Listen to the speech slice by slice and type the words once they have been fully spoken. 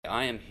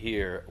I am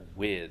here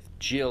with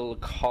Gill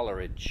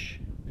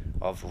Coleridge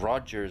of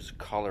Rogers,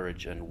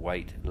 Coleridge and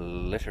White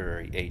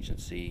Literary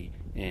Agency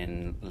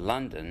in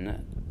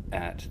London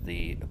at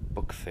the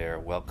book fair.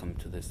 Welcome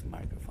to this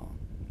microphone.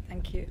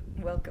 Thank you.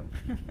 Welcome.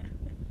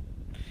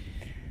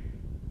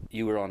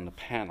 You were on the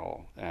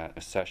panel at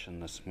a session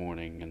this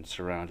morning and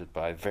surrounded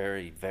by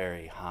very,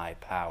 very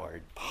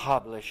high-powered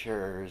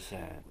publishers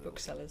and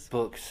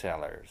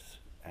booksellers.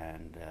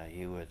 And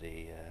you were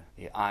the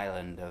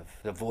island of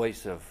the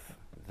voice of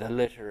the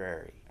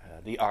literary,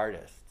 the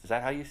artist. Is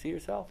that how you see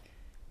yourself?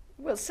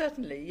 Well,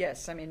 certainly,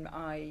 yes. I mean,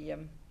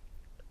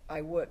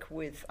 I work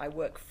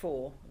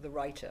for the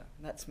writer.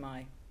 That's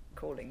my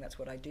calling. That's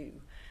what I do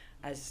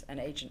as an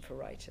agent for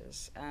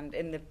writers. And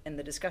in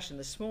the discussion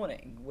this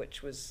morning,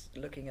 which was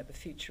looking at the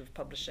future of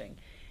publishing,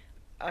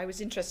 I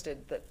was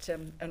interested that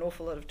an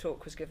awful lot of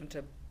talk was given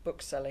to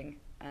bookselling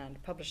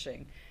and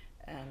publishing,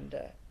 and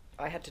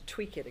I had to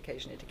tweak it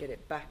occasionally to get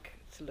it back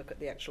to look at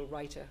the actual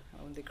writer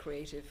and the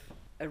creative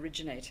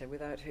originator,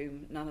 without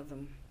whom none of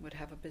them would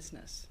have a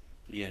business.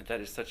 Yeah,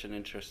 that is such an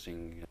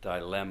interesting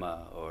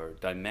dilemma or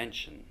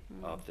dimension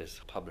of this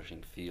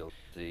publishing field.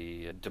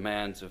 The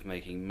demands of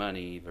making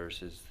money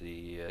versus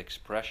the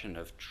expression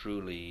of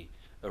truly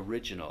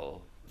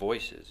original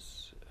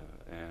voices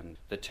and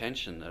the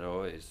tension that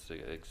always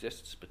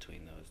exists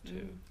between those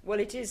two. Well,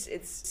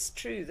 it's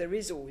true, there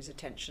is always a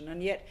tension,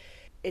 and yet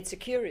it's a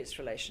curious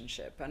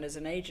relationship, and as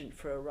an agent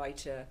for a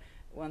writer,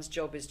 one's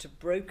job is to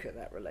broker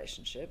that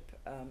relationship.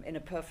 In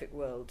a perfect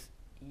world,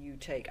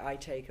 I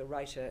take a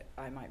writer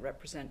I might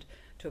represent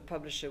to a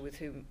publisher with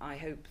whom I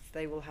hope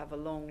they will have a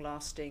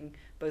long-lasting,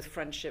 both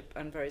friendship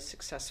and very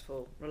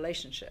successful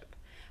relationship.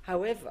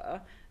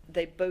 However,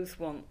 they both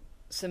want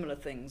similar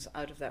things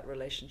out of that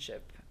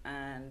relationship,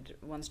 and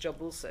one's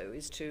job also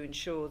is to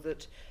ensure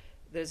that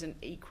there's an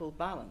equal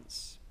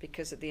balance,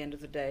 because at the end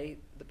of the day,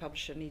 the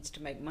publisher needs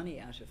to make money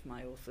out of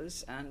my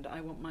authors, and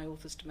I want my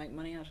authors to make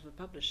money out of the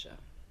publisher.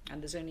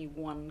 And there's only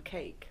one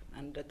cake,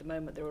 and at the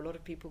moment there are a lot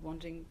of people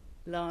wanting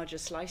larger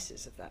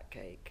slices of that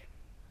cake.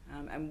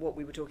 And what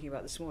we were talking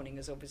about this morning,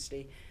 as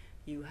obviously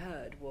you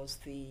heard, was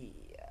the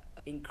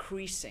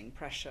increasing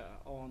pressure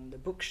on the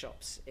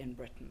bookshops in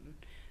Britain,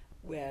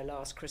 where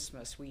last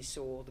Christmas we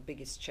saw the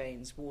biggest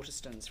chains,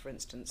 Waterstones for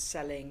instance,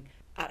 selling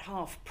at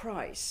half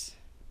price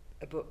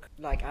a book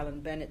like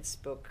Alan Bennett's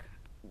book,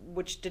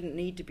 which didn't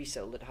need to be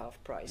sold at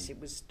half price. It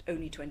was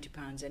only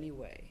 £20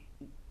 anyway.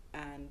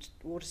 And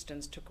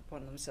Waterstones took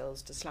upon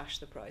themselves to slash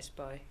the price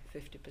by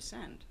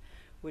 50%.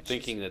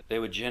 Thinking that they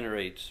would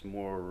generate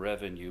more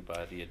revenue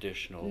by the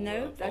additional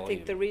No, volume. I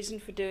think the reason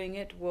for doing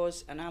it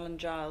was, and Alan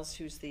Giles,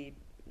 who's the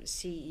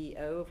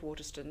CEO of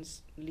Waterstones,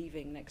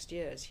 leaving next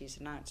year, as he's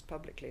announced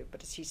publicly,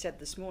 but as he said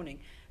this morning,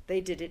 they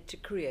did it to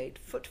create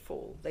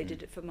footfall. They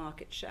did it for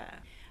market share.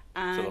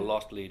 And so a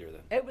lost leader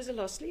then? It was a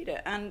lost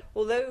leader. And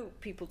although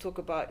people talk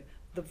about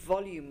the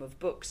volume of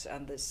books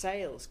and the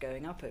sales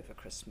going up over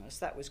Christmas,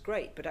 that was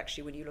great. But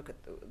actually, when you look at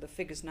the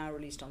figures now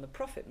released on the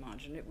profit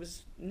margin, it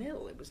was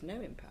nil. It was no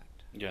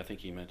impact. Yeah, I think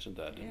he mentioned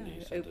that, didn't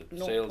he? So the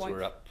sales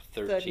were up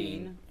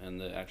 13 and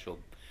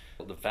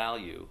the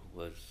value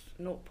was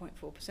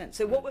 0.4%.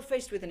 So what we're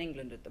faced with in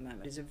England at the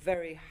moment is a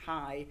very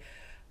high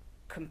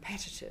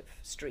competitive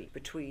streak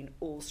between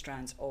all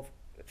strands of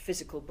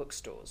physical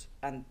bookstores,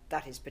 and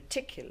that is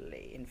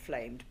particularly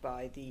inflamed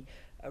by the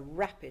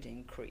rapid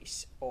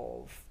increase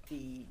of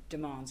the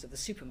demands of the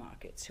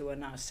supermarkets, who are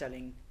now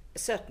selling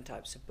certain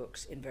types of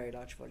books in very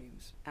large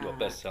volumes. Well,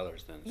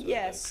 bestsellers then.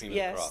 So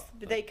yes,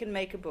 they can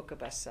make a book a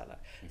bestseller.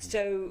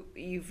 So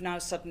you've now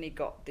suddenly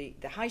got the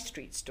high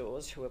street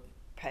stores who are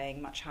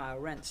paying much higher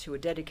rents, who are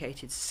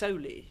dedicated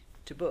solely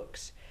to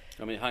books.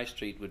 I mean, High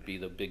Street would be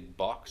the big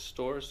box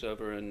stores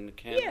over in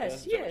Canada?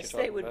 Yes,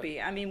 they would be.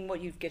 I mean,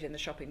 what you get in the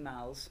shopping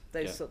malls,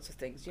 those sorts of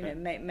things. You know,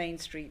 Main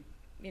Street,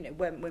 you know,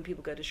 when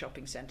people go to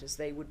shopping centres,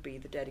 they would be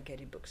the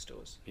dedicated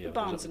bookstores. Yeah, the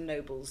Barnes and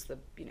Nobles,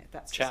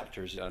 that's...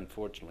 Chapters,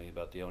 unfortunately,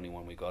 about the only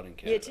one we got in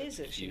Canada. Yeah, it is,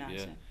 actually, now.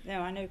 Yeah. No,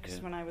 I know, because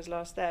when I was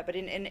last there. But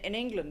in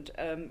England,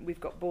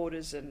 we've got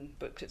Borders and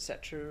Books,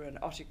 etc., and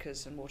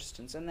Ottakar's and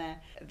Waterstones, and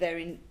they're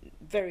in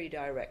very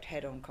direct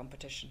head-on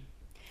competition.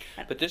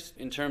 But this,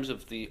 in terms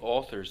of the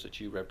authors that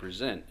you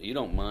represent, you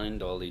don't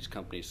mind all these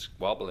companies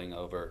squabbling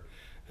over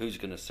who's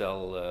going to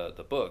sell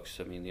the books.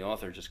 I mean, the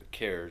author just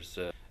cares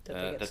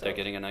that they're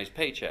getting a nice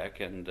paycheck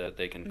and that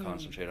they can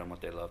concentrate on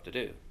what they love to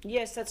do.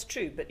 Yes, that's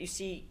true. But you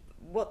see,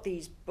 what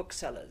these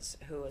booksellers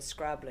who are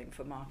scrabbling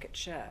for market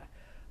share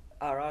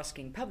are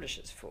asking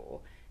publishers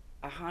for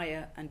are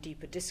higher and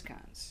deeper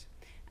discounts.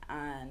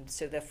 And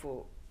so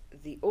therefore,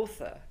 the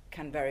author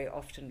can very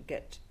often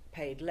get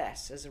paid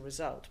less as a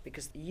result,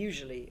 because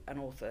usually an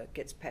author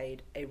gets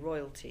paid a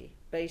royalty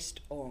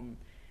based on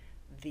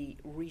the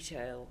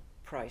retail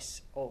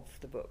price of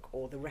the book,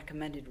 or the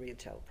recommended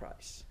retail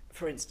price.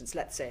 For instance,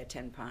 let's say a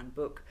 £10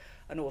 book,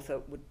 an author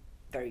would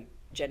very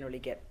generally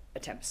get a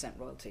 10%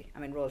 royalty. I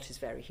mean, royalties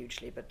vary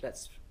hugely, but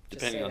let's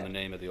just depending on the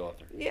name of the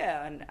author.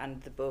 Yeah,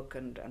 and the book,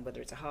 and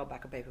whether it's a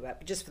hardback or paperback.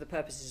 But just for the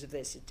purposes of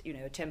this, a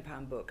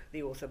 £10 book,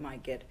 the author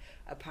might get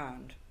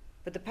 £1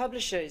 But the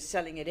publisher is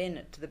selling it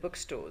in to the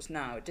bookstores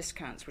now at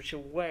discounts which are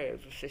way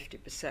over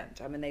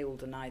 50%. I mean, they all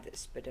deny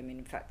this, but I mean,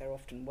 in fact, they're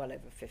often well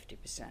over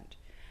 50%.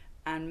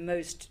 And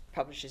most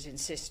publishers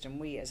insist, and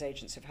we as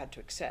agents have had to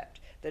accept,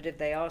 that if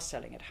they are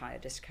selling at higher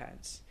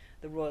discounts,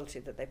 the royalty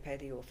that they pay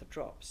the author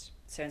drops.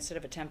 So instead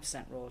of a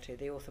 10% royalty,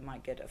 the author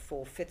might get a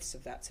 4/5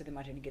 of that, so they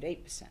might only get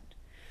 8%.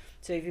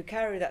 So if you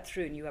carry that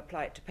through and you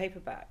apply it to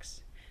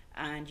paperbacks,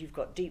 and you've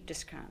got deep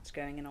discounts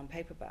going in on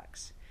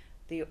paperbacks,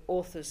 the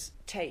author's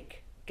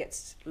take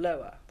gets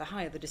lower. The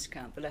higher the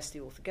discount, the less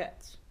the author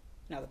gets.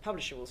 Now the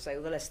publisher will say,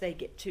 well, the less they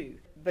get too.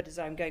 But as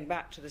I'm going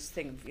back to this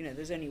thing of,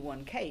 there's only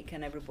one cake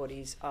and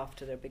everybody's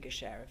after their bigger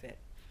share of it.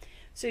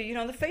 So,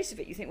 on the face of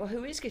it, you think, well,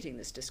 who is getting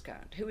this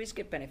discount? Who is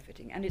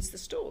benefiting? And it's the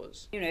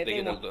stores. They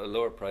get a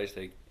lower price,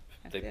 they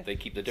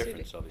keep the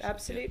difference, obviously.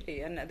 Absolutely.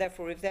 Yeah. And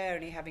therefore, if they're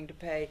only having to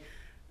pay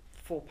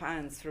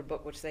 £4 for a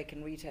book which they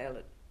can retail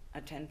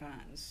at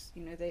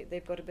 £10,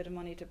 they've got a bit of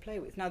money to play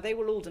with. Now, they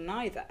will all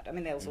deny that. I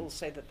mean, they'll all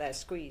say that they're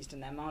squeezed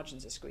and their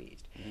margins are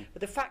squeezed.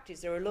 But the fact is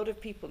there are a lot of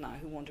people now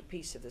who want a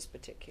piece of this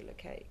particular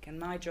cake. And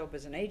my job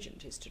as an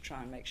agent is to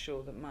try and make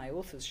sure that my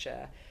author's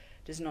share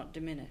does not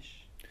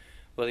diminish.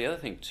 Well, the other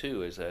thing,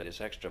 too, is that this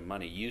extra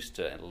money used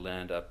to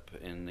land up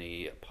in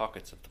the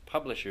pockets of the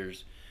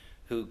publishers,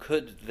 who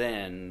could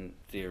then,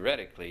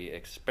 theoretically,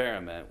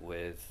 experiment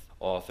with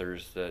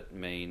authors that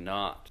may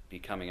not be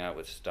coming out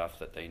with stuff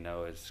that they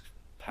know is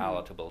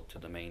palatable to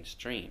the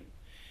mainstream.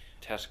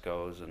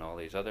 Tesco's and all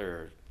these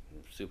other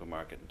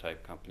supermarket and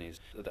type companies.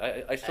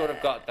 I sort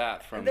of got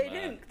that from...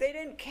 They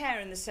don't care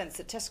in the sense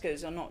that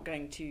Tesco's are not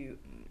going to,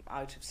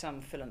 out of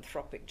some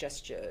philanthropic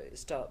gesture,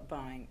 start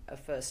buying a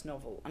first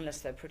novel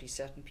unless they're pretty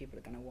certain people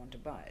are going to want to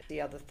buy it.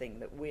 The other thing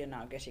that we're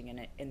now getting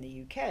in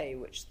the UK,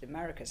 which the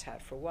Americas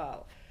had for a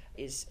while,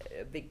 is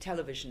a big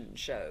television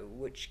show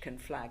which can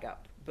flag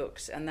up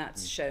books, and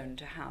that's shown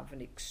to have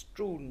an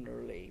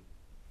extraordinarily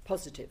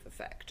positive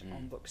effect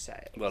on book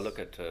sales. Well, look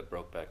at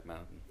Brokeback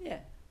Mountain. Yeah.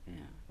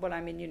 Well,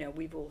 I mean,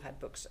 we've all had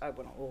books, well,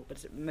 not all,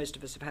 but most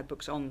of us have had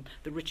books on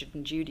the Richard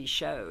and Judy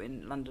show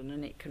in London,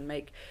 and it can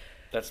make...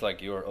 That's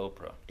like your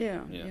Oprah.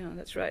 Yeah,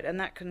 that's right. And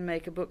that can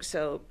make a book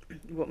sell,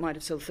 what might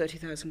have sold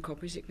 30,000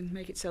 copies, it can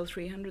make it sell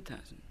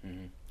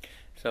 300,000.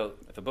 So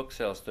if a book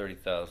sells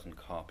 30,000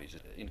 copies,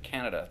 in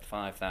Canada,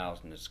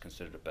 5,000 is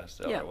considered a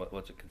bestseller. Yeah.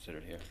 What's it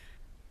considered here?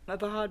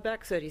 Of a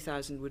hardback,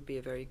 30,000 would be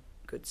a very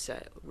good sale,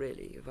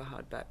 really, of a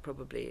hardback,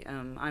 probably.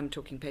 I'm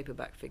talking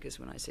paperback figures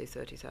when I say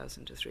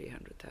 30,000 to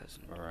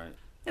 300,000. All right.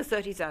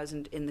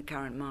 30,000 in the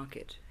current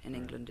market in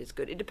England is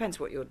good. It depends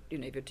what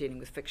if you're dealing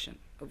with fiction,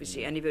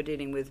 obviously, and if you're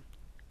dealing with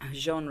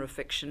genre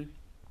fiction,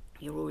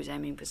 you're always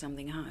aiming for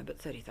something higher, but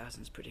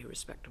 30,000 is pretty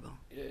respectable.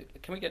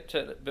 Can we get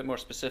a bit more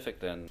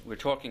specific then? We're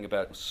talking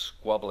about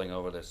squabbling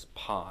over this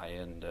pie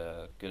and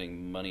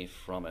getting money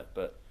from it,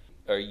 but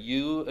are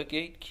you a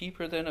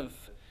gatekeeper then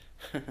of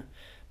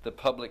the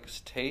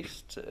public's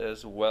taste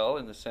as well,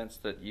 in the sense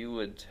that you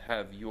would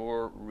have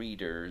your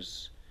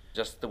readers,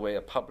 just the way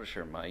a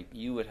publisher might,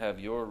 you would have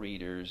your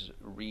readers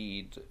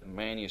read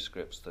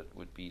manuscripts that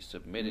would be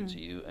submitted to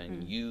you,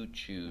 and you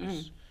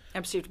choose...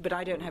 Absolutely, but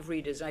I don't have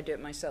readers, I do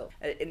it myself.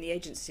 In the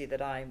agency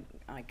that I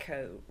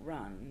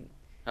co-run...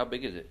 How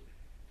big is it?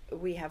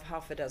 We have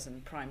half a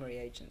dozen primary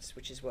agents,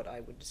 which is what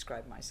I would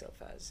describe myself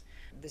as.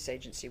 This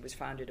agency was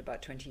founded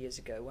about 20 years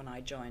ago when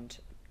I joined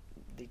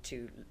the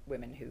two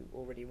women who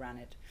already ran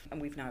it.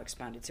 And we've now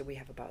expanded, so we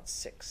have about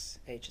 6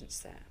 agents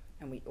there.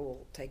 And we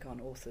all take on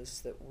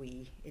authors that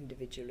we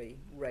individually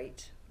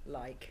rate,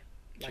 like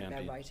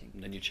their writing.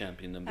 And then you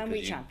champion them and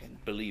because we champion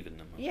them. Believe in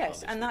them.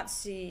 Yes,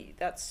 obviously. and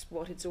that's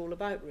what it's all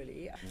about,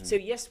 really. So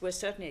yes, we're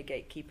certainly a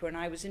gatekeeper, and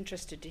I was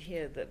interested to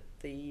hear that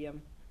the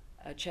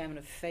chairman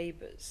of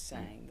Faber's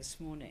saying this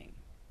morning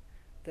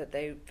that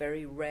they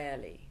very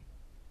rarely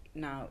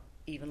now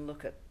even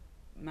look at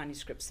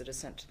manuscripts that are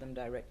sent to them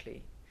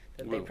directly,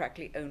 that they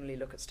practically only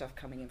look at stuff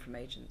coming in from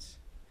agents.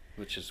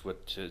 Which is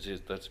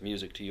that's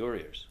music to your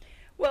ears.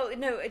 Well,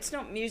 no, it's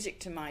not music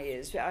to my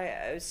ears,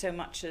 so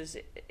much as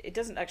it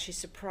doesn't actually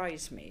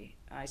surprise me,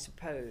 I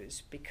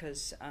suppose,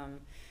 because,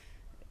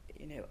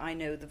 I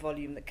know the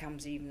volume that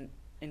comes even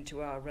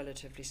into our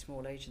relatively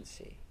small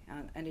agency,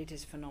 and it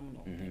is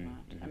phenomenal, the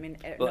amount. I mean,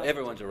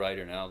 everyone's a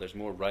writer now. There's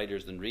more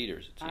writers than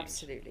readers, it seems.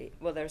 Absolutely.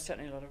 Well, there are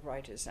certainly a lot of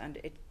writers, and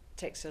it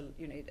takes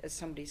as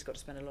somebody's got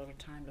to spend a lot of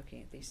time looking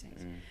at these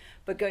things.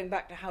 But going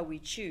back to how we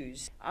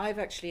choose, I've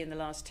actually in the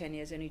last 10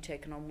 years only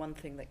taken on one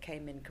thing that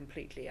came in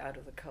completely out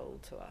of the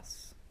cold to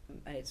us,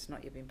 and it's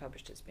not yet been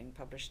published. It's being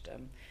published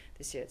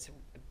this year. It's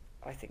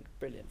I think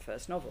brilliant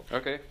first novel.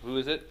 Okay, who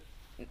is it?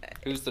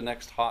 Who's the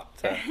next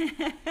hot?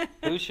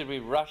 Who should we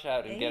rush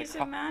out and get? He's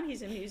a man.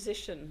 He's a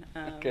musician.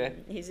 Okay.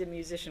 He's a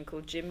musician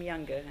called Jim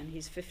Younger, and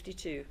he's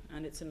 52.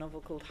 And it's a novel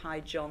called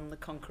High John the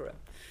Conqueror.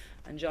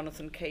 And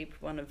Jonathan Cape,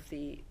 one of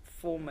the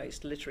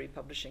foremost literary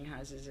publishing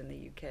houses in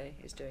the UK,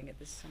 is doing it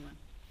this summer.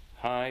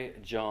 High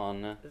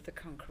John the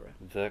Conqueror.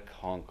 The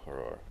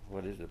Conqueror.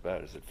 What is it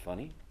about? Is it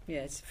funny?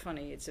 Yeah, it's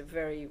funny. It's a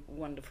very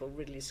wonderful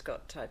Ridley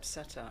Scott type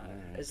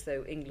satire, as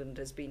though England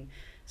has been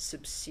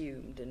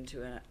subsumed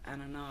into an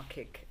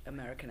anarchic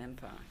American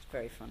empire. It's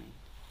very funny,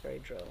 very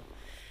droll.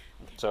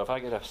 So if I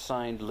get a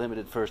signed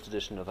limited first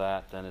edition of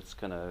that, then it's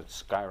going to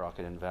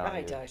skyrocket in value.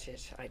 I doubt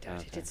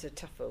it. It's a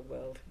tougher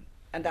world.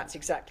 And that's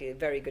exactly a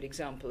very good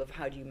example of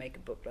how do you make a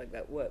book like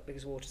that work,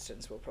 because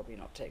Waterstones will probably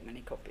not take many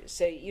copies.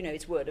 So,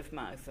 it's word of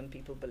mouth and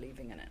people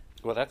believing in it.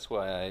 Well, that's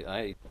why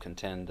I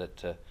contend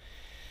that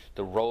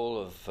the role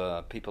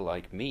of people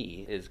like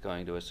me is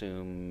going to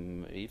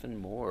assume even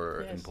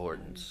more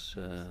importance.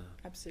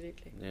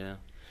 Absolutely. Yeah.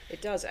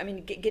 It does. I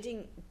mean,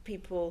 getting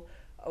people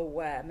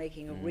aware,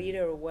 making a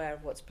reader aware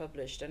of what's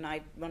published. And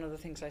one of the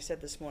things I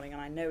said this morning,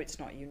 and I know it's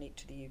not unique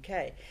to the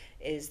UK,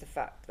 is the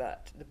fact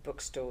that the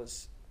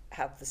bookstores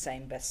have the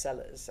same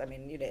bestsellers. I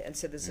mean, and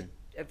so there's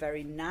a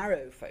very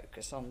narrow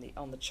focus on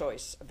the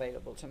choice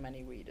available to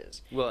many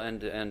readers. Well,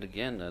 and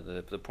again,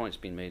 the point's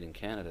been made in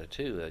Canada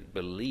too. I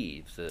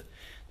believe that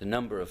the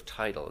number of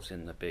titles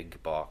in the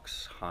big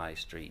box high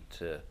street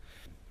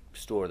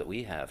store that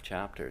we have,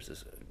 Chapters,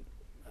 is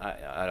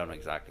I don't know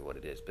exactly what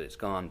it is, but it's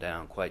gone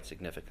down quite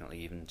significantly.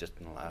 Even just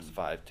in the last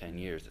 5-10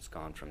 years, it's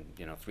gone from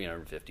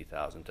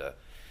 350,000 to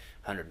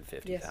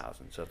 150,000.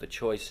 Yes. So the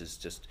choice is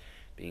just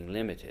being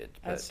limited.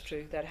 That's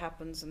true. That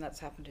happens, and that's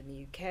happened in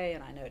the UK,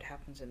 and I know it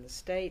happens in the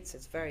States.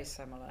 It's very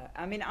similar.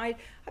 I mean, I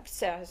have to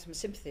say I have some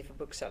sympathy for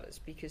booksellers,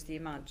 because the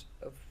amount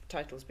of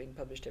titles being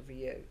published every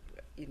year,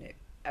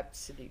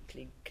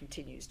 absolutely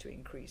continues to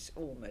increase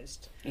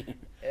almost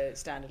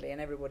standardly,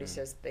 and everybody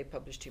says they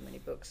publish too many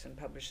books, and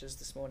publishers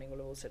this morning will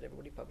all said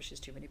everybody publishes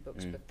too many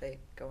books, but they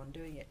go on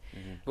doing it.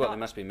 Well, they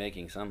must be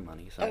making some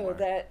money somewhere.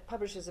 Their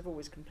publishers have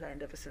always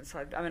complained ever since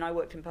I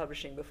worked in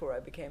publishing before I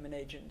became an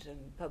agent,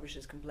 and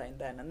publishers complained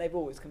then, and they've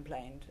always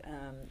complained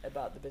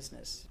about the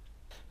business.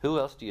 Who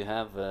else do you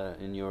have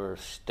in your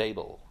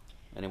stable?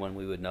 Anyone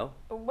we would know?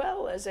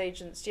 Well, as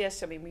agents,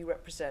 yes. I mean, we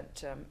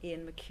represent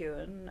Ian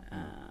McEwan,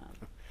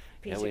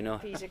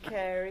 Peter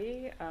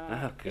Carey,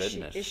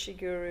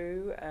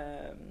 Ishiguro.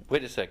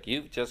 Wait a sec,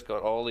 you've just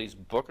got all these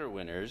Booker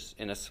winners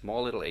in a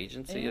small little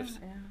agency? Yeah.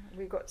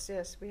 We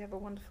have a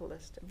wonderful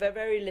list. A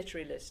very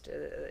literary list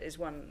is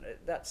one.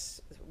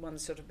 That's one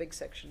sort of big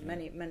section.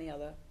 Many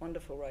other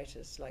wonderful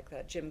writers like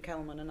that. Jim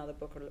Kellman, another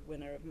Booker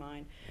winner of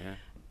mine. Yeah,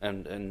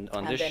 and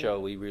on this show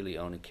we really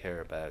only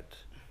care about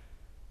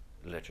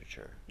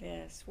literature.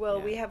 Yes. Well,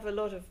 we have a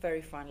lot of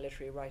very fine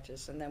literary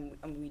writers, and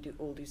we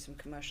do some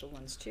commercial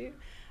ones too.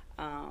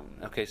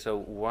 Okay, so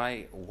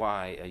why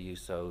are you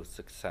so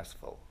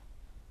successful?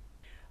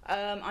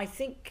 I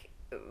think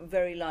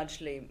very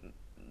largely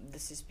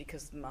this is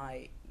because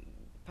my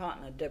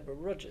partner Deborah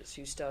Rogers,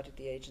 who started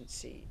the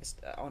agency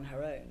on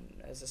her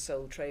own as a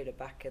sole trader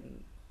back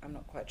in, I'm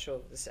not quite sure,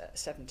 the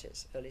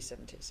 70s, early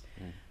 70s,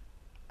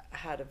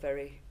 had a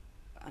very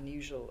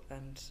unusual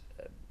and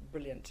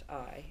brilliant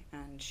eye,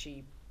 and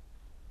she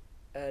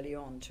early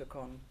on took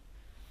on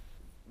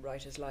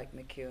writers like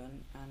McEwan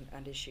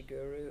and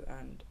Ishiguro,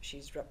 and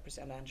she's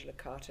represented Angela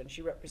Carter, and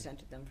she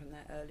represented them from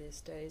their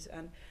earliest days,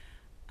 and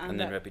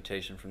then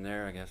reputation from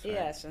there, I guess. Right?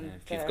 Yes, and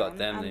if you've got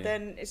them, and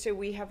then so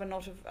we have a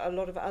lot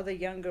of other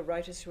younger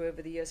writers who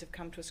over the years have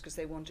come to us because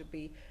they want to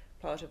be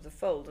part of the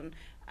fold,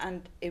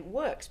 and it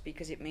works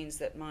because it means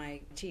that my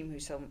team who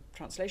sell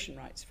translation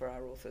rights for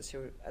our authors,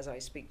 who as I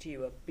speak to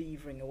you are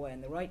beavering away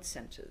in the rights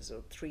centres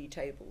or 3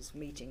 tables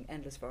meeting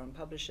endless foreign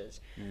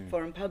publishers.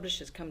 Foreign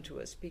publishers come to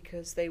us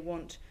because they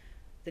want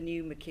the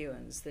new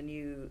McEwans,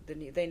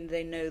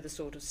 they know the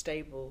sort of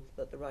stable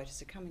that the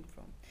writers are coming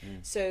from.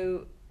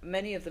 So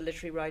many of the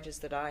literary writers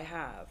that I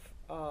have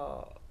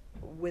are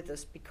with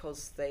us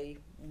because they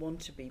want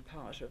to be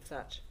part of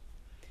that.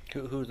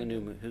 Who's the new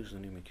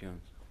McEwans?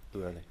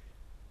 Who are they?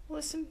 Well,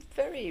 there's some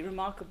very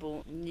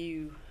remarkable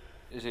new...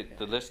 Is it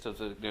the list of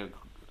the...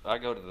 I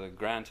go to the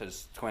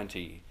Granta's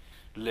 20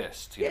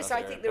 list. Yes,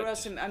 I think there are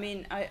some... I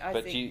mean, I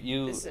but think...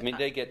 But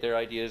they get their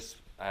ideas...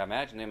 I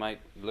imagine they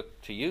might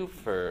look to you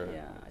for...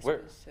 Yeah, I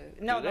suppose so.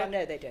 No,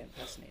 they don't,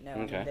 personally. No,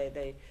 okay. I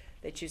mean,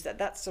 they choose that.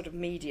 That's sort of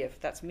media.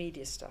 That's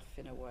media stuff,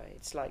 in a way.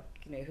 It's like,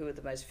 who are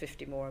the most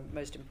 50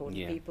 most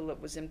important people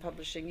that was in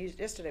publishing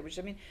yesterday, which,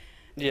 I mean...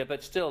 Yeah,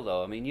 but still,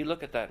 though, I mean, you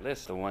look at that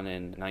list, the one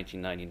in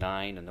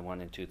 1999 and the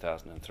one in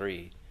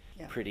 2003,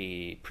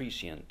 pretty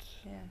prescient.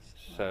 Yes.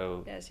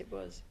 So yes, it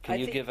was. Can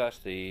you give us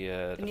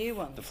the new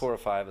ones? The 4 or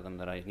 5 of them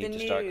that I need to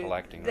start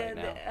collecting right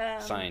now,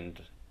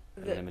 signed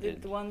and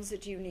limited? The ones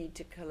that you need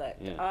to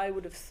collect, I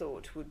would have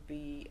thought would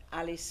be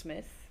Ali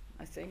Smith.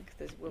 I think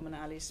the woman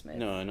Ali Smith.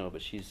 No, I know,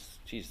 but she's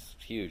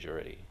huge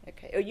already.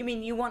 Okay. Oh, you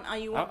mean you want?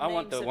 I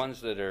want the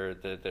ones that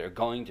are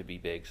going to be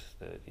big.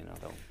 That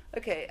they'll...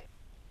 Okay.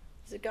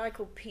 There's a guy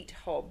called Pete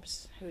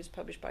Hobbs who is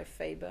published by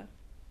Faber.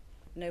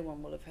 No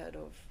one will have heard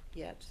of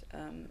yet.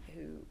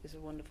 Who is a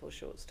wonderful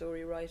short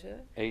story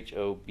writer. Hobbs.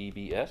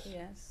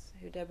 Yes,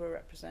 who Deborah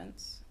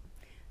represents.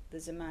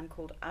 There's a man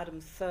called Adam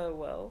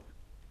Thirlwell,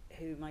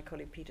 who my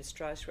colleague Peter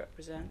Strauss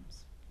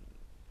represents.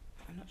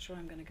 I'm not sure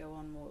I'm going to go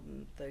on more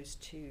than those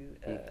 2.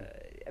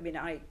 I mean,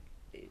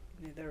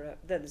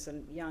 there's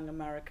a young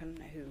American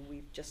who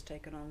we've just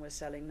taken on, we're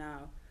selling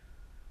now,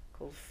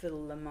 called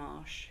Phil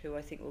LaMarche, who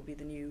I think will be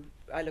the new...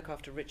 I look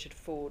after Richard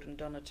Ford and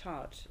Donna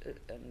Tartt,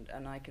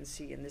 and I can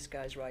see in this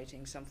guy's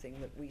writing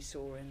something that we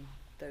saw in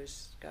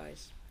those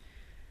guys.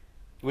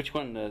 Which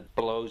one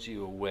blows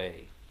you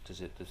away? Is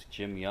it this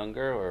Jim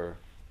Younger, or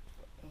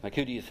like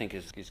who do you think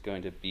is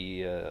going to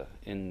be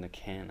in the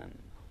canon?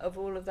 Of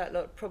all of that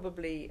lot,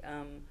 probably...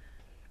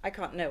 I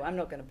can't... No, I'm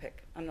not going to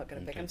pick.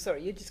 Okay. I'm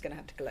sorry, you're just going to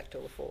have to collect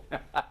all the four.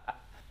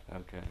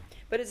 Okay.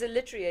 But as a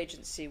literary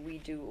agency, we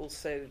do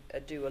also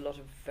do a lot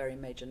of very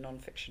major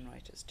non-fiction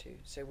writers too.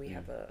 So we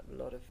have a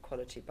lot of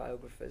quality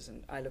biographers,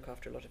 and I look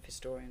after a lot of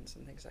historians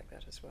and things like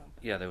that as well.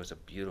 Yeah, there was a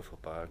beautiful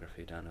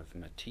biography done of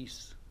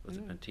Matisse. Was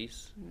it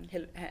Matisse?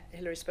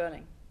 Hilary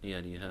Sperling. Yeah,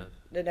 do you have?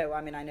 No,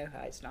 I mean, I know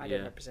her. I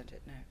don't represent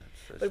it, no.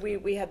 But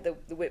we had the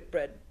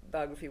Whitbread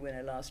biography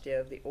winner last year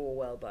of the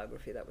Orwell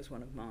biography. That was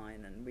one of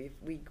mine. And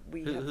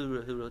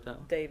who wrote that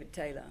one? David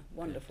Taylor.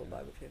 Wonderful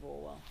biography of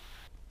Orwell.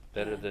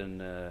 Better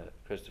than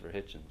Christopher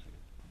Hitchens.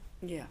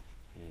 Yeah.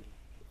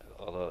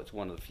 Although it's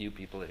one of the few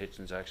people that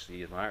Hitchens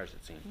actually admires,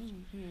 it seems.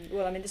 Mm-hmm.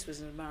 Well, I mean, this was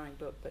an admiring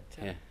book, but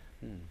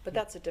but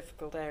that's a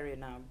difficult area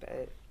now.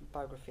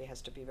 Biography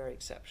has to be very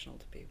exceptional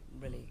to be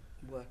really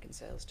work in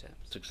sales terms.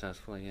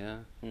 Successfully, yeah.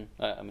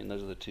 I mean,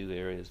 those are the two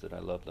areas that I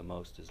love the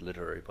most: is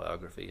literary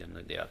biography and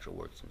the actual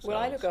works themselves. Well,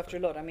 I look after a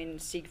lot. I mean,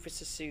 Siegfried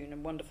Sassoon, a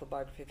wonderful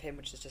biography of him,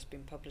 which has just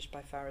been published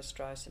by Farrar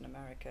Straus in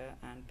America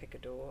and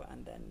Picador,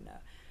 and then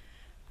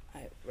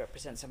I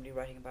represent somebody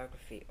writing a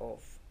biography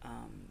of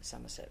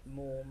Somerset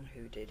Maugham,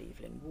 who did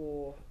Evelyn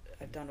Waugh.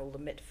 I've done all the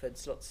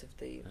Mitfords, lots of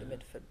the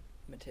Mitford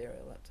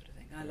material, that sort of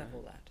thing. I love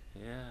all that.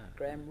 Yeah.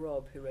 Graham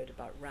Robb, who wrote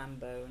about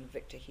Rambo and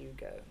Victor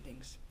Hugo and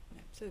things.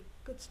 So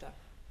good stuff.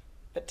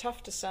 But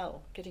tough to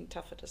sell, getting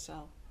tougher to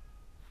sell.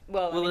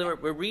 Well, I mean,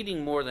 we're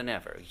reading more than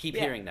ever. I keep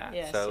hearing that.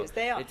 Yes, so yes,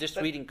 they are. It's just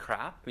reading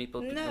crap.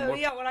 People. No,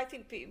 well, I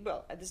think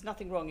there's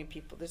nothing wrong in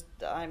people.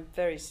 I'm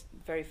very,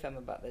 very firm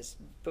about this.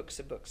 Books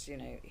are books. You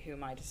know, who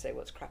am I to say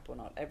what's crap or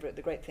not?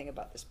 The great thing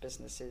about this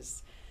business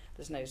is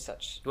there's no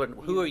such.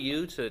 Who are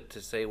you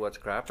to say what's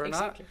crap or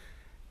exactly. not?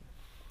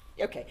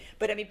 Okay,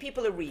 but I mean,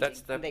 people are reading.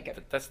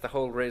 That's the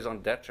whole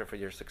raison d'être for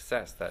your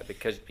success. That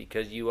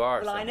because you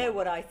are. Well, I know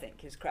what I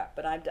think is crap,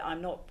 but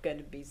I'm not going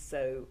to be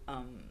so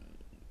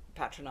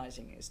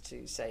patronising as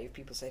to say, if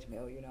people say to me,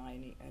 "Oh, you know,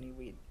 I only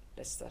read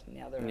this, that, and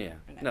the other." Yeah.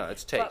 You know. No,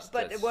 it's taste.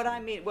 But what I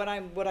mean, what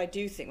I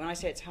do think when I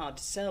say it's hard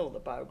to sell the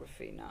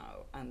biography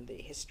now and the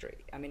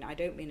history, I mean, I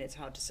don't mean it's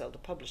hard to sell to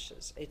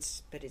publishers.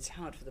 But it's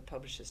hard for the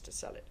publishers to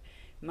sell it,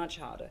 much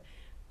harder,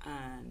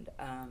 and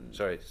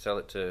sell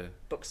it to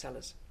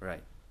booksellers.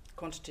 Right.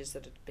 Quantities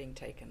that are being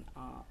taken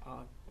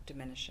are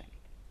diminishing.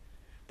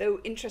 Though,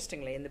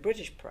 interestingly, in the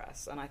British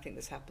press, and I think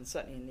this happens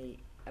certainly in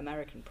the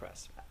American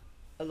press,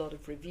 a lot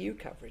of review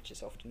coverage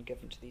is often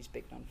given to these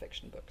big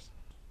non-fiction books.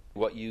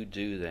 What you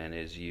do then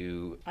is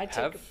I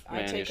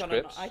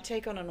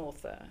take on an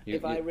author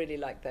if I really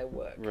like their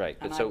work. Right.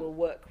 And I will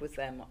work with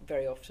them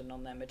very often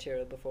on their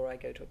material before I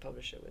go to a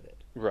publisher with it.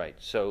 Right.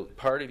 So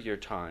part of your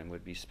time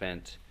would be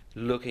spent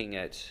looking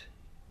at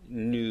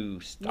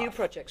new stuff. New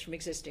projects from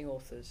existing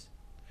authors.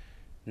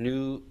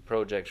 New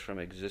projects from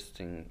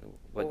existing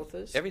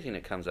authors. Everything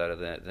that comes out of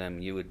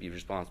them, you would be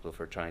responsible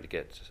for trying to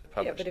get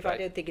published. Yeah, but if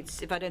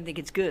I don't think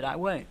it's good, I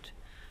won't.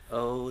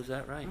 Oh, is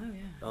that right? Oh,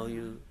 yeah. Oh,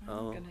 you.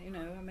 Oh. Gonna, you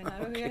know, I mean,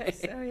 okay. Oh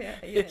yes. Oh yeah.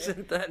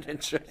 Isn't that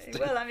interesting?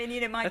 Well, I mean,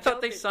 you know, I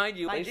thought they signed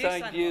you. They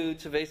signed you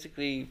to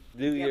basically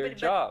do your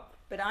job.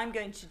 But I'm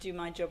going to do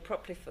my job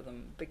properly for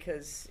them,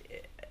 because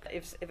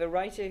if a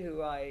writer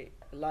who I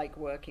like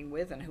working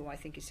with and who I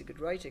think is a good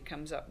writer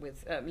comes up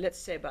with, let's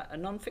say, about a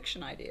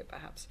non-fiction idea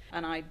perhaps,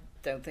 and I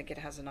don't think it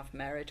has enough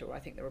merit, or I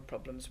think there are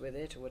problems with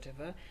it or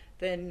whatever,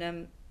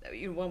 then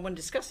one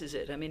discusses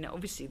it. I mean,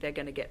 obviously they're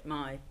going to get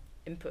my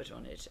input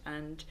on it,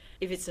 and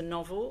if it's a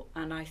novel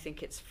and I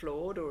think it's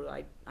flawed, or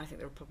I think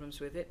there are problems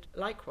with it,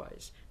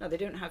 likewise. Now, they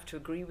don't have to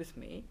agree with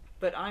me,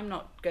 but I'm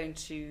not going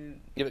to...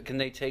 Yeah, but can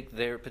they take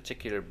their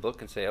particular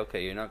book and say,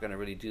 okay, you're not going to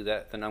really do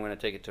that, then I'm going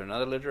to take it to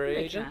another literary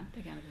agent?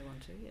 They can if they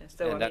want to, yes.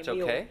 And that's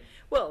okay?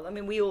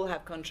 We all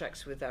have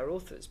contracts with our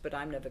authors, but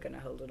I'm never going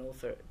to hold an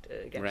author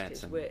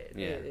against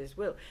his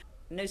will.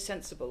 No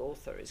sensible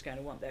author is going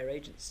to want their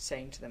agents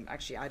saying to them,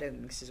 actually, I don't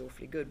think this is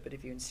awfully good, but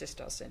if you insist,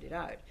 I'll send it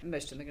out.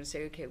 Most of them are going to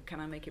say, okay, can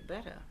I make it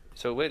better?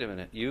 So wait a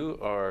minute. You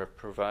are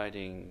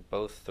providing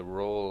both the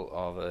role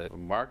of a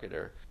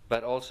marketer,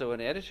 but also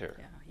an editor.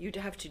 Yeah, you'd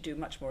have to do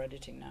much more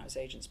editing now as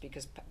agents,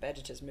 because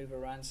editors move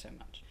around so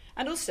much.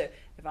 And also,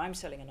 if I'm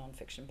selling a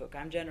non-fiction book,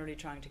 I'm generally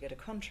trying to get a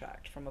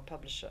contract from a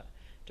publisher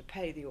to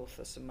pay the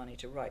author some money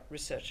to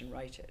research and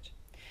write it.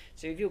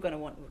 So if you're going to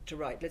want to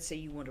write, let's say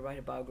you want to write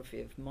a biography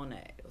of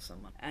Monet or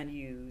someone, and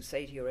you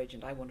say to your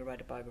agent, I want to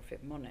write a biography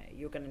of Monet,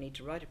 you're going to need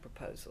to write a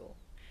proposal.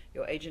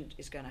 Your agent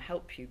is going to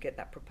help you get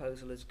that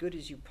proposal as good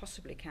as you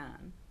possibly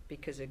can,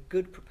 because a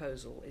good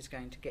proposal is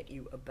going to get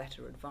you a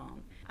better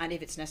advance. And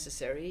if it's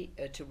necessary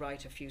to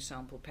write a few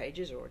sample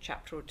pages or a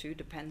chapter or two,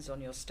 depends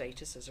on your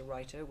status as a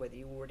writer, whether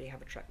you already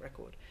have a track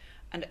record.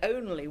 And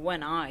only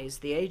when I, as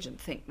the agent,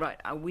 think, right,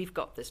 we've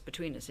got this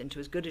between us into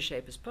as good a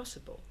shape as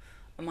possible,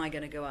 am I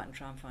going to go out and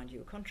try and find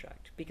you a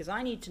contract? Because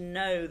I need to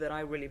know that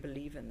I really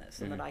believe in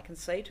this and that I can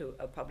say to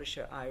a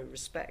publisher I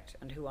respect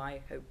and who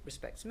I hope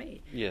respects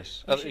me.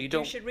 Yes.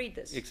 You should read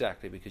this.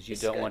 Exactly, because you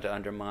don't want to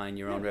undermine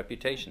your own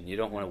reputation. You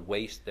don't want to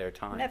waste their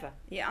time. Never.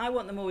 Yeah, I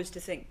want them always to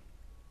think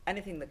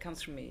anything that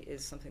comes from me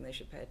is something they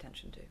should pay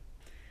attention to.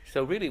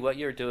 So really what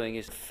you're doing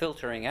is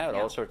filtering out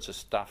all sorts of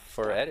stuff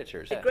for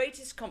editors. The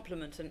greatest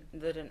compliment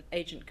that an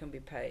agent can be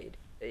paid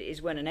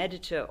is when an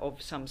editor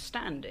of some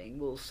standing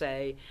will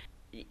say,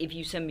 if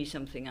you send me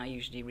something, I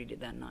usually read it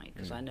that night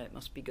because I know it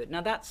must be good.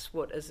 Now that's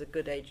what, as a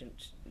good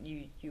agent,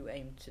 you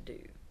aim to do.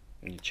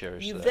 You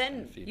cherish you've that then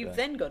kind of feedback. You've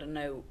then got to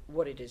know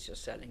what it is you're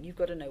selling. You've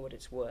got to know what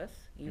it's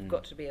worth. You've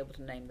got to be able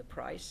to name the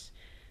price.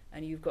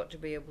 And you've got to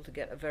be able to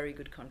get a very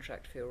good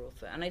contract for your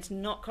author. And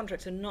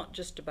contracts are not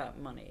just about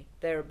money.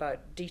 They're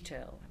about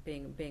detail,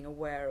 being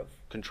aware of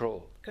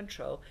control.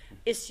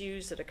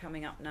 Issues that are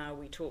coming up now.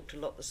 We talked a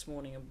lot this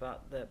morning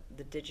about the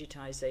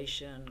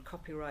digitization,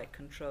 copyright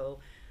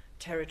control,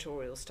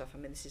 territorial stuff. I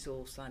mean, this is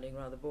all sounding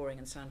rather boring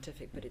and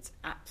scientific, but it's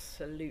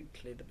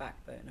absolutely the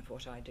backbone of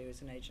what I do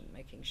as an agent,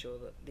 making sure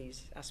that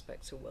these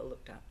aspects are well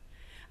looked at.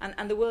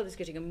 And the world is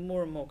getting a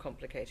more and more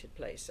complicated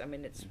place. I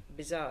mean, it's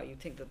bizarre. You'd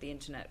think that the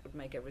internet would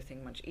make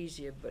everything much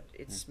easier, but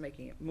it's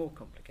making it more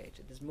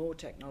complicated. There's more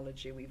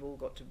technology. We've all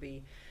got to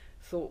be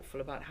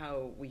thoughtful about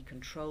how we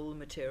control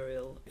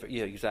material.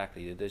 Yeah,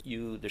 exactly.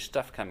 There's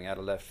stuff coming out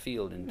of left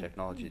field in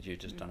technology that you're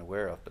just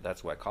unaware of, but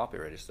that's why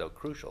copyright is so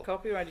crucial.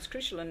 Copyright is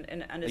crucial.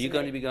 And are you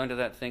going to be going to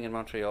that thing in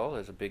Montreal?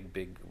 There's a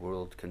big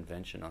world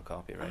convention on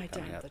copyright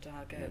coming up. I doubt that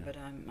I'll go, but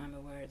I'm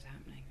aware it's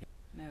happening.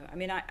 No, I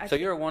mean, So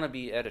you're a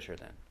wannabe editor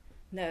then?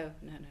 No.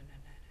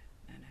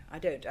 I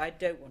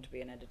don't want to be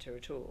an editor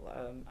at all,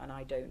 and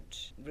I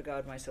don't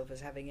regard myself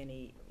as having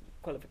any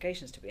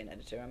qualifications to be an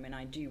editor. I mean,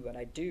 I do what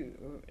I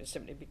do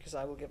simply because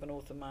I will give an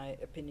author my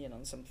opinion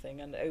on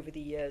something, and over the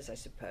years, I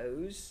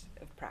suppose,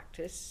 of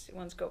practice,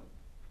 one's got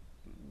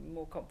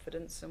more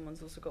confidence, and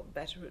one's also got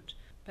better at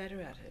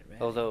it.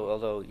 Really.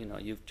 Although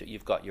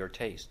you've got your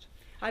taste.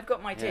 I've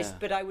got my taste,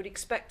 but I would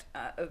expect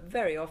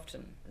very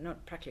often,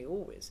 not practically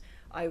always,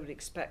 I would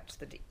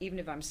expect that even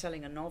if I'm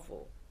selling a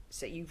novel.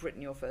 So you've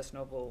written your first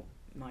novel,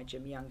 My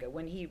Jim Younger.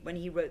 When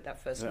he wrote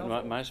that first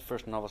novel... My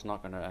first novel's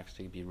not going to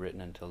actually be written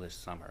until this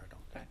summer, I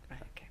don't think. Right,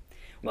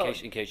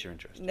 okay. In case you're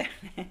interested.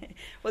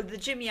 Well, the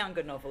Jim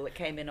Younger novel that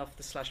came in off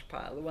the slush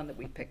pile, the one that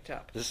we picked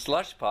up. The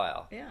slush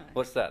pile? Yeah.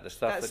 What's that? The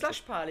stuff the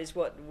slush pile is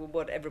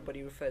what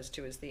everybody refers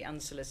to as the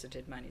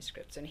unsolicited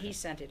manuscripts. And he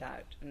sent it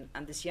out.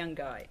 And this young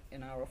guy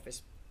in our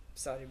office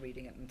started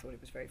reading it and thought it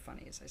was very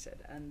funny, as I said.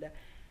 And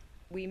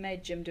we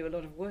made Jim do a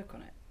lot of work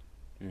on it.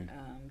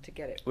 To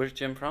get it. Where's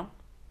Jim from?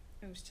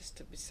 It was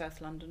just a South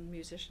London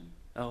musician.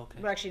 Oh, okay.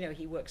 Well, actually, no,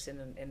 he works in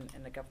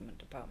a government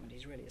department.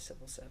 He's really a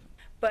civil servant.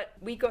 But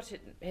we got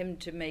him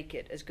to make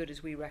it as good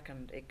as we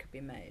reckoned it could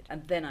be made.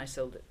 And then I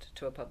sold it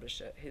to a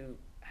publisher who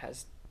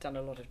has done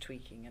a lot of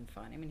tweaking and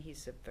fine. I mean,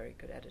 he's a very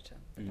good editor,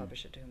 the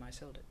publisher to whom I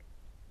sold it.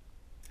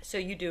 So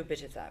you do a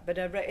bit of that. But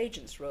our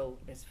agent's role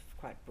is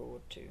quite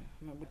broad, too.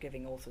 I mean, we're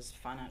giving authors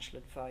financial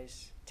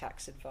advice,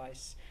 tax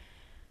advice,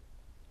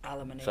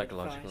 alimony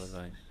psychological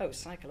advice. Oh,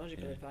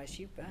 psychological advice,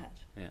 you bet.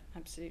 Yeah.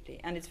 Absolutely.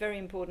 And it's very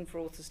important for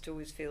authors to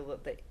always feel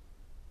that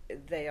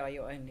they are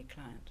your only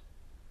client.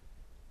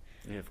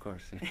 Yeah, of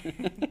course.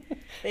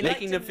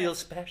 Making them feel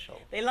special.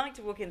 They like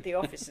to walk into the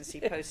office and see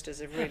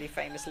posters of really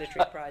famous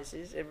literary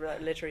prizes,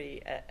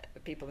 literary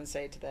people, and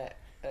say to their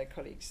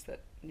colleagues that,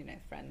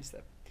 friends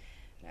that,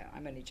 no,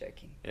 I'm only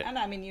joking. Yeah. And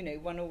I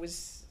mean, one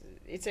always,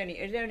 it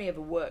only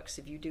ever works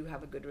if you do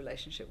have a good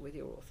relationship with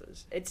your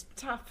authors. It's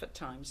tough at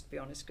times, to be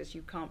honest, because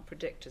you can't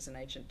predict as an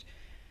agent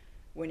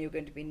when you're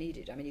going to be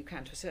needed. I mean, you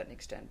can to a certain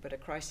extent, but a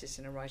crisis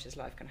in a writer's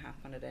life can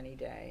happen at any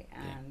day,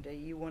 and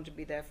you want to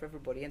be there for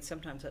everybody, and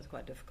sometimes that's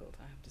quite difficult,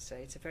 I have to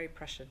say. It's a very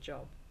pressured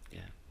job.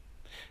 Yeah.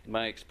 In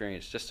my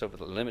experience, just over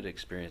the limited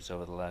experience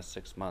over the last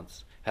 6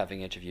 months,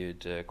 having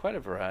interviewed quite a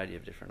variety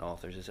of different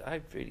authors, is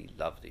I really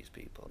love these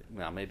people.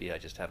 Well, maybe I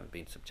just haven't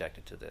been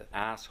subjected to the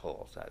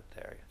assholes out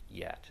there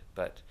yet,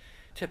 but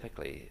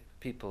typically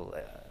people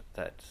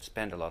that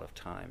spend a lot of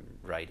time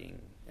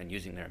writing and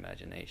using their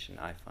imagination,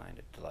 I find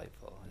it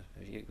delightful.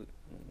 You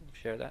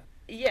share that?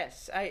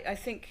 Yes, I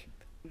think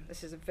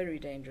this is a very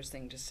dangerous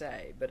thing to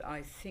say, but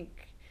I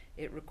think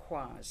it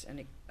requires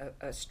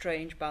a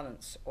strange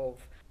balance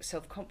of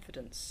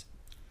self-confidence.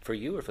 For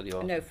you or for the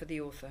author? No, for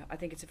the author. I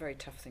think it's a very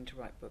tough thing to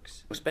write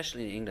books.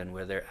 Especially in England,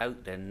 where they're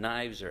out, their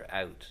knives are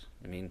out.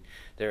 I mean,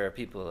 there are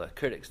people,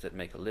 critics that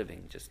make a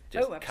living just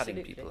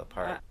cutting people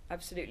apart.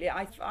 Absolutely.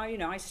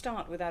 I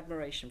start with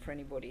admiration for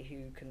anybody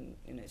who can,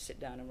 sit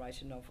down and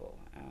write a novel.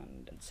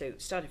 And so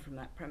starting from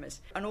that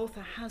premise, an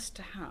author has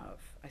to have,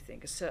 I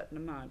think, a certain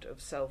amount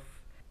of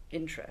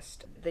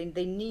self-interest.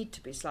 They need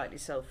to be slightly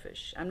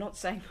selfish. I'm not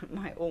saying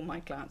that all my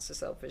clients are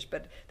selfish,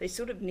 but they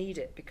sort of need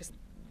it because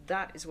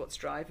that is what's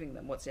driving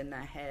them, what's in their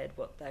head,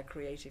 what their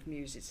creative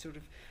muse is sort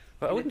of...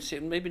 But I wouldn't say,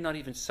 maybe not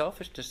even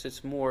selfishness,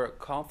 it's more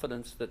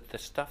confidence that the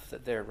stuff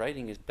that they're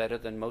writing is better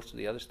than most of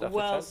the other stuff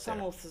that's out there. Well,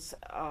 some authors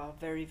are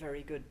very,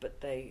 very good,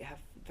 but they have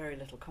very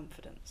little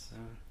confidence.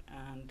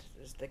 And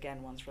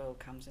again, one's role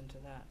comes into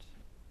that.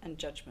 And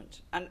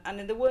judgment.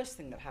 And the worst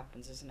thing that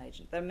happens as an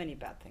agent, there are many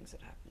bad things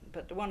that happen,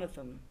 but one of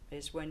them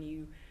is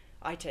when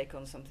I take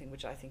on something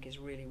which I think is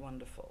really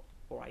wonderful,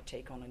 or I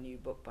take on a new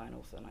book by an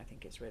author and I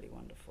think it's really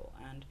wonderful,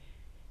 and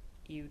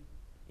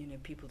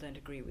people don't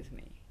agree with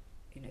me.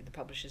 The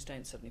publishers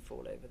don't suddenly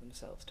fall over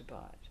themselves to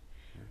buy it.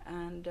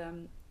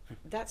 And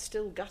that's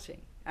still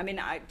gutting. I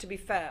mean, to be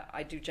fair,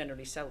 I do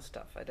generally sell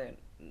stuff. I don't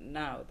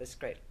now at this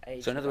great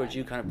age. So in other words,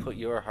 you kind of put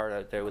your heart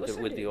out there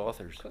with the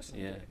authors. Of course I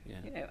do.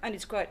 And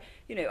it's quite,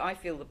 I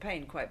feel the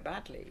pain quite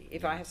badly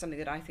if I have something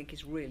that I think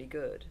is really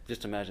good.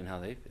 Just imagine how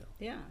they feel.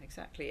 Yeah,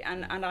 exactly.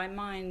 And I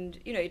mind,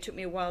 it took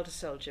me a while to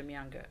sell Jim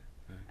Younger.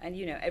 And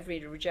every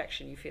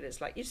rejection you feel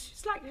it's like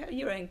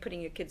you're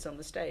putting your kids on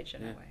the stage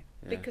in a way,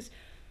 because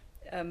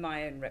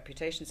my own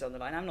reputation's on the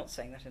line. I'm not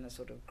saying that in a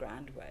sort of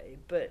grand way,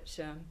 but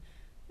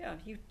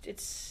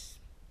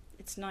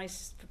it's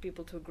nice for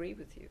people to agree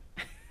with you.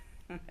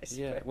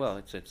 Well,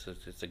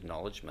 it's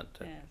acknowledgement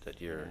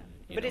that you're.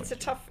 But it's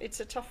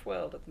a tough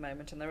world at the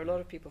moment, and there are a lot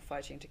of people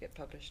fighting to get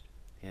published.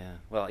 Yeah,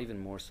 well, even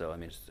more so. I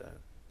mean,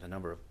 the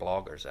number of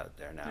bloggers out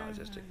there now is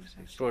just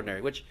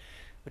extraordinary, which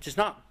is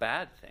not a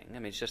bad thing. I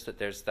mean, it's just that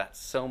there's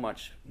so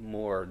much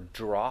more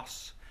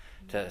dross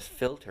to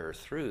filter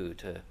through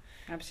to.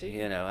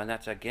 Absolutely. And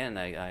that's, again,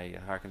 I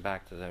harken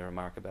back to the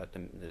remark about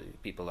the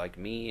people like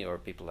me or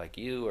people like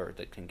you, or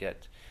that can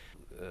get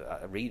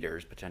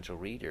potential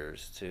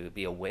readers, to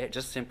be aware,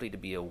 just simply to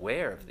be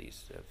aware of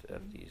these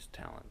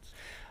talents.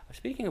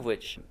 Speaking of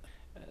which,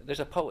 there's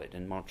a poet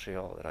in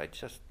Montreal that I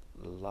just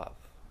love,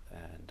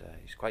 and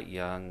he's quite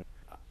young.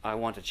 I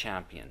want to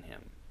champion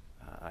him.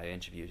 I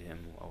interviewed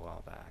him a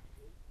while back.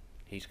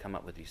 He's come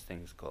up with these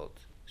things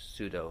called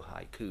pseudo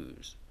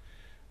haikus,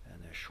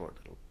 and they're short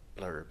little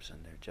blurbs,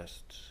 and they're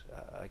just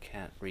I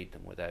can't read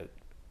them without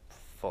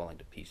falling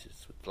to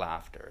pieces with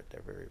laughter.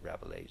 They're very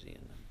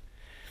Rabelaisian.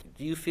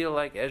 Do you feel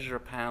like Ezra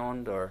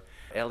Pound or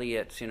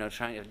Eliot,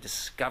 trying to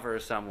discover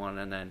someone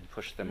and then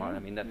push them on? I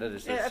mean,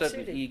 there's a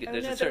certain ego.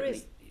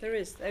 There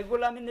is.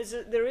 Well, I mean,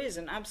 there is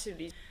an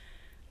absolutely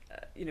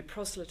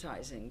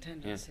proselytizing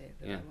tendency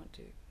that I want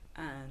to.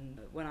 And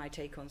when I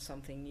take on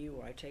something new,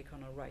 or I take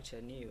on a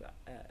writer new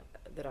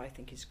that I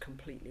think is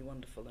completely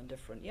wonderful and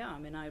different, I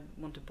mean, I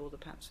want to bore the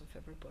pants off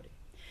everybody.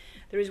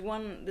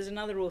 There's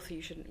another author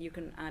you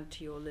can add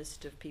to your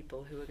list of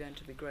people who are going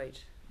to be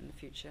great in the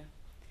future,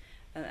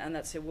 and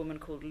that's a woman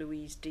called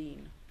Louise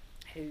Dean,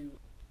 who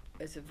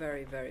is a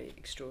very, very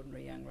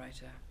extraordinary young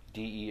writer.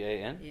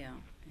 Dean? Yeah.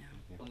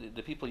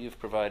 The people you've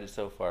provided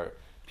so far: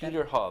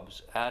 Peter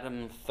Hobbs,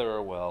 Adam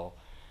Thirlwell,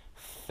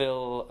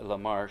 Phil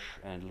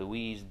LaMarche, and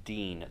Louise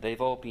Dean.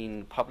 They've all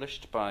been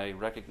published by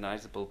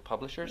recognizable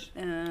publishers,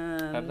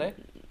 have they?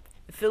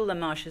 Phil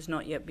LaMarche has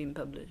not yet been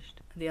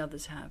published. The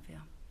others have, yeah.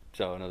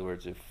 So, in other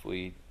words, if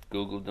we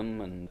Googled them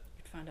and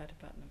you'd find out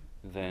about them,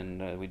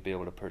 then we'd be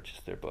able to purchase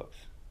their books.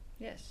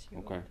 Yes, you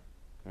Okay, would.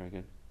 very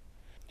good.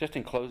 Just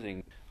in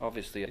closing,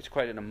 obviously, it's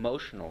quite an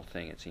emotional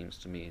thing, it seems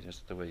to me,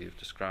 just the way you've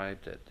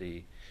described it,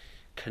 the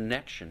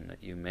connection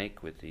that you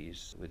make with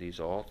these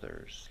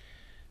authors.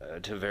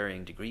 To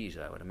varying degrees,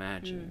 I would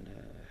imagine.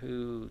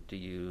 Who do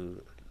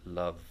you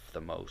love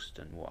the most,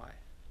 and why?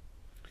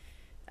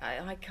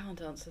 I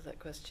can't answer that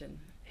question.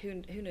 Who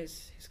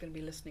knows who's going to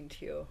be listening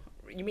to your...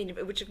 You mean,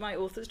 which of my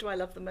authors do I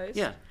love the most?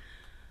 Yeah.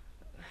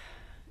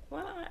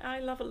 Well, I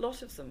love a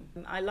lot of them.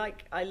 I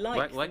like.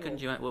 Why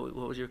couldn't you? What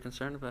was your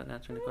concern about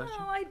answering the question?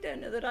 Well, I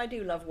don't know that I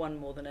do love one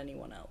more than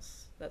anyone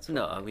else. That's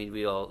no. I mean,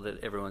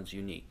 everyone's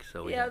unique.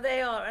 So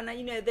they are, and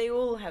they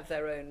all have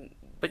their own.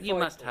 But you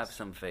must have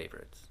some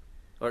favorites,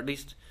 or at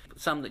least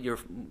some that you're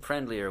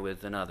friendlier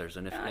with than others,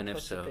 and if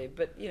possibly, so.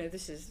 But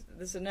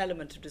there's an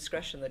element of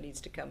discretion that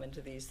needs to come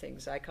into these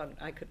things. I couldn't,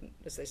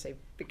 as they say,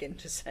 begin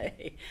to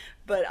say.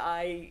 But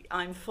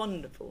I'm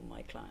fond of all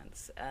my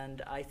clients,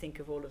 and I think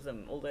of all of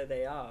them, although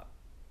they are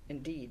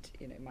indeed,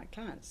 my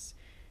clients.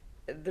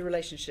 The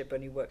relationship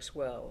only works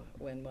well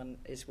when one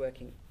is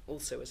working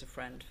also as a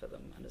friend for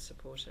them and a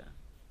supporter.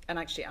 And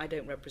actually, I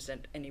don't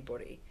represent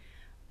anybody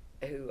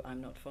who I'm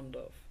not fond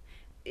of.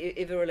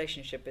 If a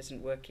relationship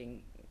isn't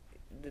working,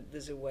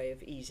 there's a way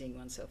of easing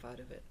oneself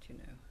out of it,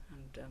 and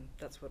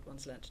that's what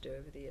one's learnt to do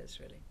over the years,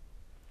 really.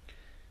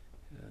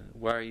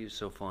 Why are you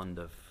so fond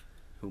of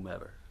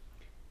whomever?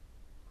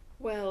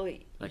 Well,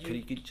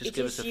 could you just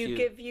give us a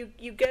few?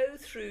 You go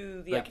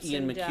through the ups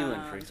Ian and McEwan,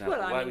 downs. for example.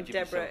 Well, Why would you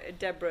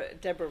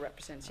Deborah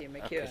represents Ian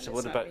McEwan. Okay, so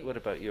what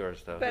about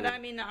yours, though? But I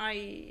mean,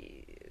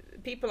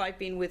 people I've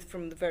been with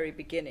from the very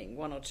beginning,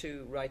 one or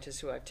two writers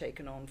who I've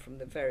taken on from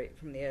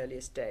the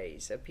earliest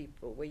days, are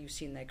people where you've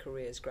seen their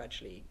careers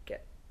gradually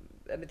get.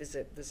 I mean,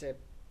 there's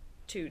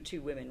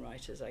two women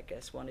writers, I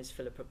guess. One is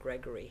Philippa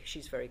Gregory.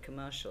 She's very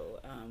commercial,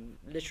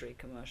 literary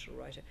commercial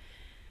writer.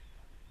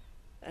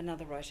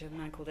 Another writer, a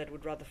man called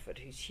Edward Rutherford,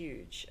 who's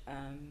huge.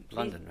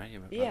 London, right?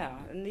 Yeah,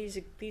 and these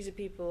are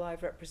people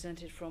I've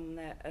represented from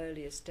their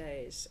earliest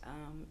days,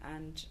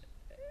 and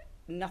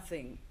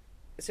nothing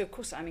So of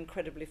course I'm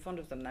incredibly fond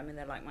of them. I mean,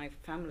 they're like my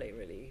family,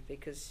 really,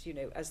 because, you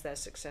know, as their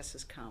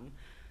successes come,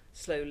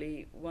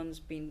 slowly one's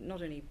been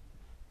not only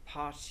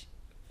part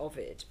of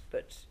it,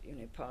 but, you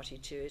know, party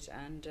to it,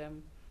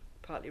 and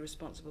partly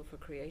responsible for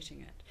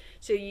creating it.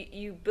 So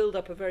you build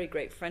up a very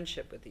great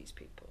friendship with these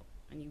people,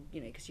 and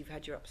you know, because you've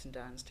had your ups and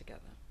downs together.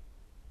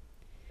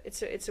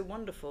 It's a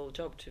wonderful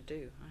job to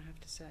do, I have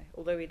to say.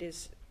 Although it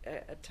is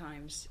at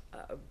times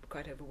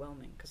quite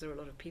overwhelming, because there are a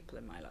lot of people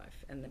in my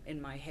life, and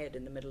in my head,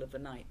 in the middle of the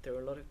night, there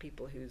are a lot of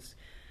people whose,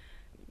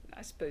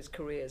 I suppose,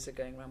 careers are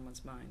going around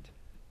one's mind.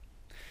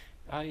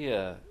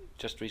 I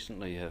just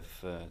recently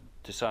have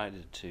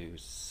decided to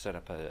set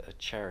up a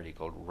charity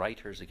called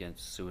Writers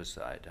Against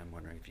Suicide. I'm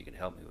wondering if you can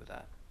help me with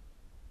that.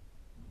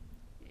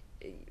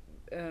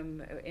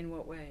 In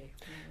what way?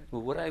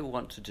 Well, what I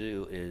want to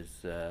do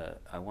is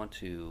I want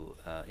to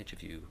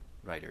interview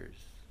writers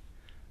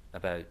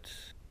about,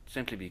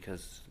 simply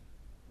because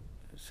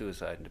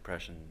suicide and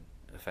depression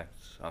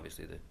affects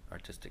obviously the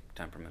artistic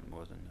temperament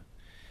more than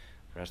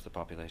the rest of the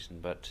population,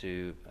 but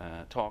to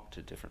talk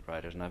to different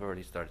writers, and I've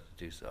already started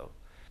to do so,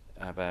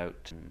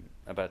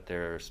 about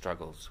their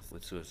struggles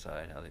with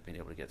suicide, how they've been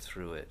able to get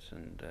through it,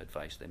 and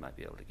advice they might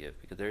be able to give,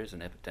 because there is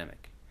an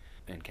epidemic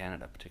in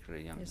Canada,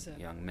 particularly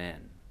young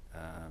men.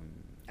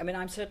 I mean,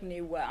 I'm certainly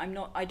aware.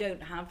 I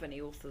don't have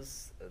any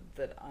authors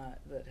that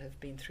have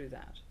been through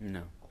that.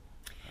 No.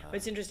 But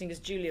it's interesting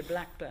because Julia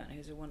Blackburn,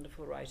 who's a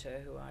wonderful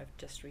writer who I've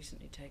just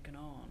recently taken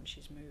on,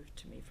 she's moved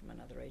to me from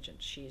another agent.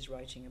 She's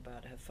writing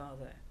about her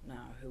father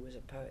now, who was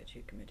a poet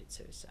who committed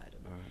suicide.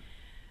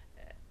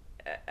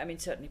 And I mean,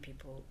 certainly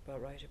people will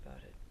write about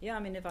it. Yeah, I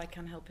mean, if I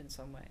can help in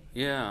some way.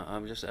 Yeah,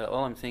 I'm just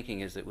all I'm thinking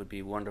is it would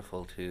be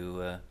wonderful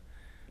to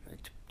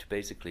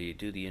basically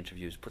do the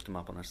interviews, put them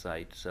up on a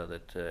site so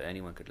that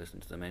anyone could listen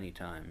to them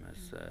anytime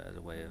as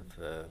a way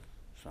of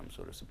some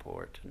sort of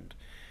support, and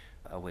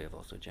a way of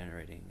also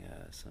generating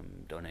some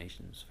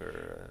donations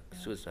for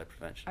suicide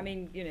prevention. I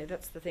mean, you know,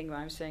 that's the thing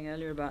I was saying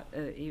earlier about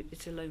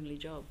it's a lonely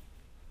job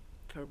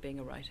for being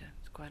a writer.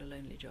 It's quite a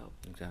lonely job.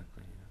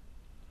 Exactly.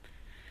 Yeah.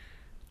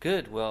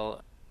 Good.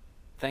 Well,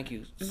 thank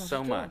you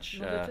so much.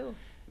 Not at all.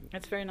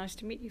 It's very nice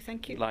to meet you.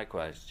 Thank you.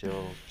 Likewise,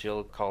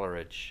 Gill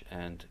Coleridge,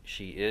 and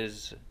she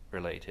is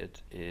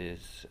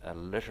a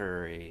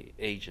literary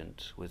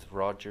agent with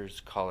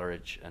Rogers,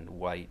 Coleridge and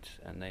White,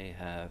 and they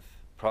have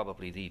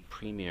probably the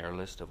premier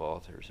list of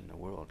authors in the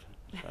world,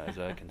 as far as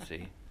I can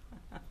see.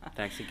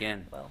 Thanks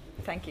again. Well,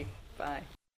 thank you. Bye.